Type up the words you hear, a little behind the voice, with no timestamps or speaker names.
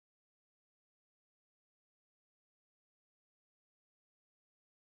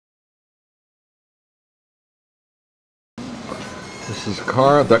This is a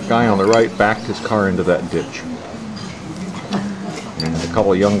car. That guy on the right backed his car into that ditch. And a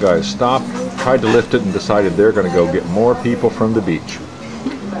couple of young guys stopped, tried to lift it, and decided they're going to go get more people from the beach.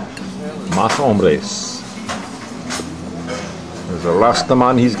 Más hombres. There's a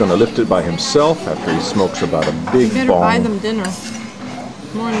Rastaman. He's going to lift it by himself after he smokes about a big You better bong. buy them dinner.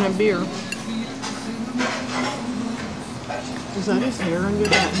 More than a beer. Is that his hair under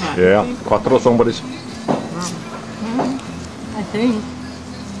that hat? Yeah, cuatro hombres. I think.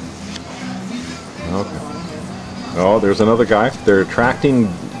 Okay. Oh, there's another guy. They're attracting.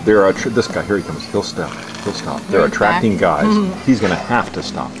 This guy here. He comes. He'll stop. He'll stop. They're attracting guys. He's going to have to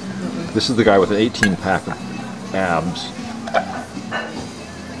stop. This is the guy with an 18-pack of abs.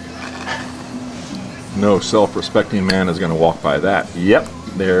 No self-respecting man is going to walk by that. Yep.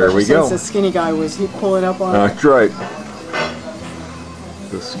 There we go. The skinny guy was pulling up on. That's right.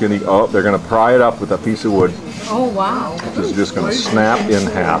 The skinny. Oh, they're going to pry it up with a piece of wood. Oh wow. Which is just going to snap in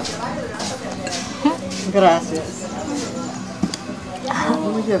half. Gracias.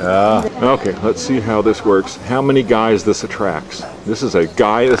 Okay, let's see how this works. How many guys this attracts? This is a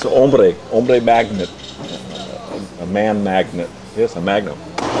guy, this is hombre magnet. A man magnet. Yes, a magnet.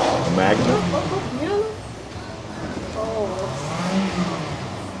 A magnet.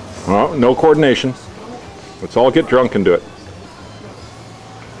 Well, no coordination. Let's all get drunk and do it.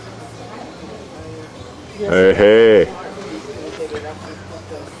 Hey, hey.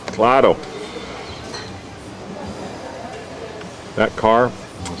 Claro. That car,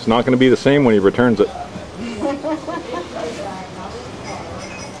 it's not going to be the same when he returns it.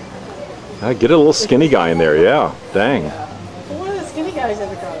 Get a little skinny guy in there, yeah. Dang. One of the skinny guys in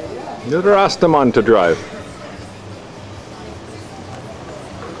the car, yeah. Get a Rastaman to drive.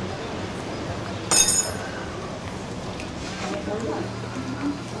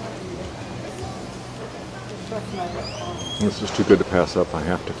 This is too good to pass up. I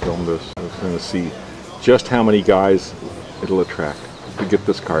have to film this. I was going to see just how many guys it'll attract to get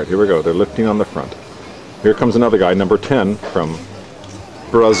this card. Here we go. They're lifting on the front. Here comes another guy, number 10 from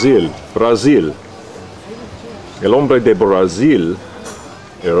Brazil. Brazil. El hombre de Brazil,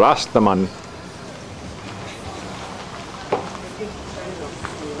 el Rastaman.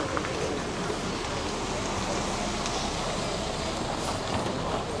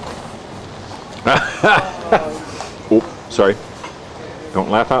 Oop, sorry. Don't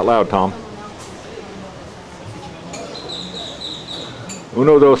laugh out loud, Tom.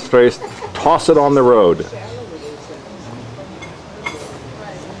 Uno, dos, tres. Toss it on the road.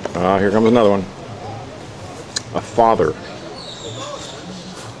 Here comes another one. A father.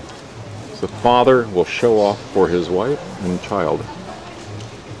 The father will show off for his wife and child.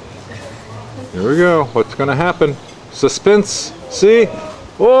 Here we go. What's going to happen? Suspense. See?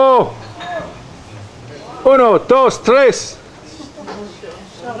 Oh! Uno, dos, tres.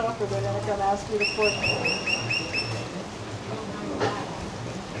 Shut up, or they're going to come ask you to put.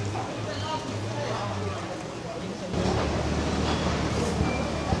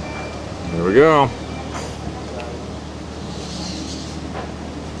 There we go.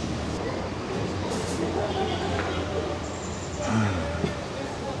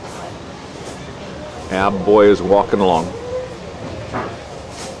 Ab boy is walking along.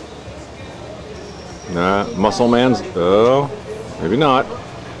 Nah, muscle man's, oh, maybe not.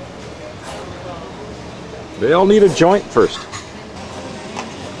 They all need a joint first.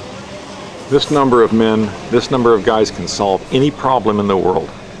 This number of men, this number of guys can solve any problem in the world.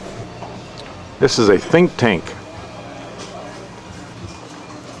 This is a think tank.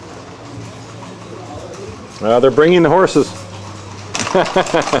 They're bringing the horses.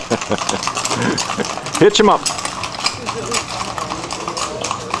 Hitch them up.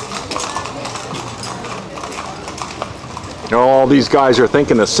 All these guys are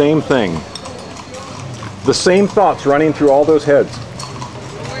thinking the same thing. The same thoughts running through all those heads.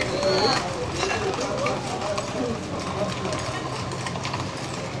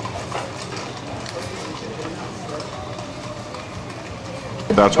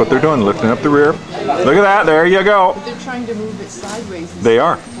 That's what they're doing, lifting up the rear. Look at that, there you go. But they're trying to move it sideways. They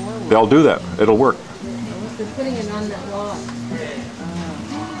are. They'll do that. It'll work. They're putting it on that lot.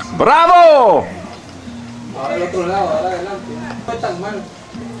 Bravo!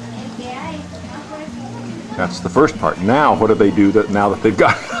 That's the first part. Now, what do they do that now that they've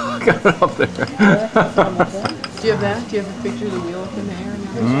got it up there? Do you have that? Do you have a picture of the wheel up in the air?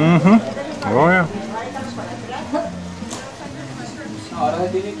 Mm-hmm. Oh, yeah.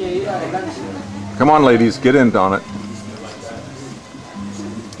 Come on, ladies, get in on it.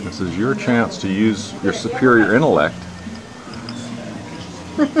 This is your chance to use your superior intellect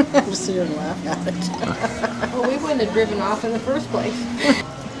Just sit here and laugh at it. Well, we wouldn't have driven off in the first place.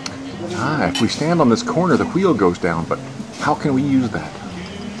 If we stand on this corner, the wheel goes down, but how can we use that?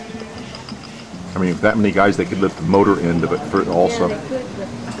 I mean, with that many guys, they could lift the motor end of it for also. Yeah, they could, but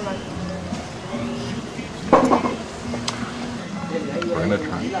We're gonna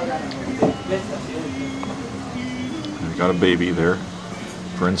try. We got a baby there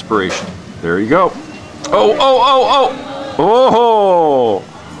for inspiration. There you go. Oh, oh, oh, oh! Oh!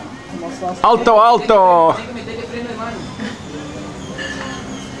 Alto, alto!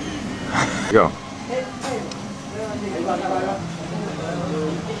 Go.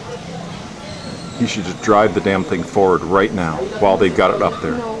 You should just drive the damn thing forward right now while they've got it up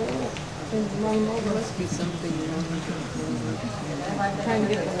there. There must be something trying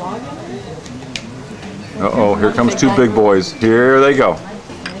to get the log in. Uh-oh, here comes two big boys. Here they go.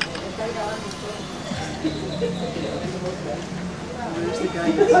 There's the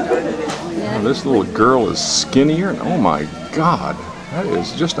guy that started it. Oh, this little girl is skinnier. Oh my God, that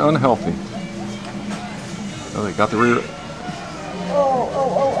is just unhealthy. Oh, they got the rear.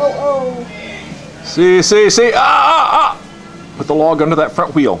 Oh. See, see, see! Ah! Put the log under that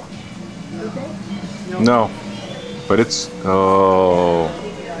front wheel. No, but it's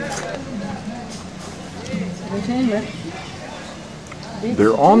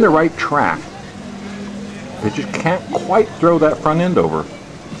They're on the right track. They just can't quite throw that front end over.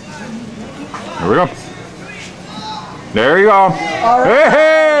 Here we go. There you go. Hey,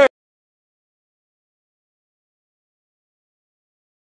 hey!